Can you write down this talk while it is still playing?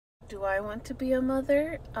Do I want to be a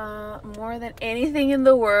mother? More than anything in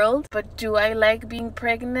the world. But do I like being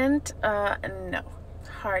pregnant? No.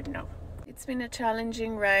 Hard no. It's been a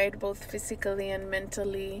challenging ride, both physically and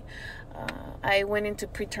mentally. I went into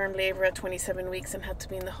preterm labor at 27 weeks and had to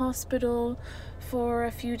be in the hospital for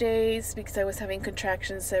a few days because I was having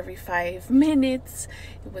contractions every 5 minutes.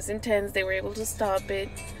 It was intense. They were able to stop it.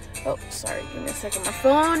 Oh, sorry. Give me a second. My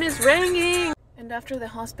phone is ringing. And after the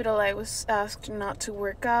hospital, I was asked not to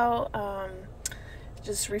work out,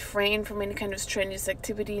 just refrain from any kind of strenuous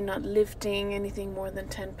activity, not lifting anything more than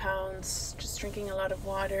 10 pounds, just drinking a lot of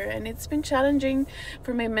water. And it's been challenging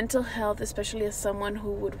for my mental health, especially as someone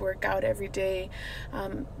who would work out every day.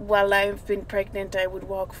 While I've been pregnant, I would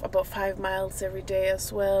walk about 5 miles every day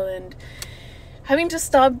as well. And having to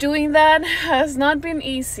stop doing that has not been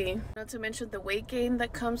easy. Not to mention the weight gain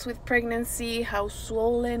that comes with pregnancy, how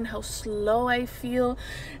swollen, how slow I feel.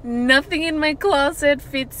 Nothing in my closet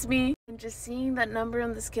fits me. And just seeing that number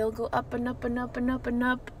on the scale go up and up and up and up and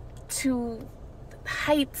up to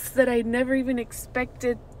heights that I never even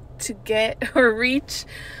expected to get or reach,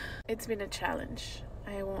 it's been a challenge.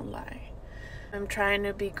 I won't lie. I'm trying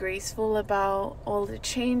to be graceful about all the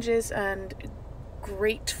changes and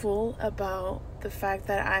grateful about the fact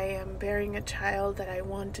that I am bearing a child that I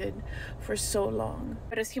wanted for so long.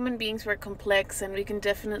 But as human beings, we're complex and we can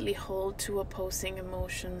definitely hold two opposing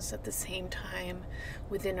emotions at the same time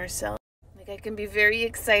within ourselves. Like, I can be very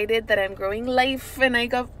excited that I'm growing life and I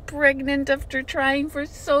got pregnant after trying for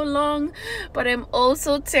so long, but I'm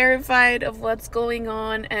also terrified of what's going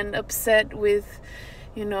on and upset with,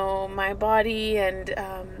 my body and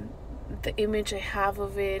the image I have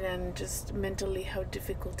of it, and just mentally how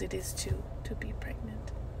difficult it is to be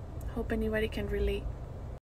pregnant. Hope anybody can relate.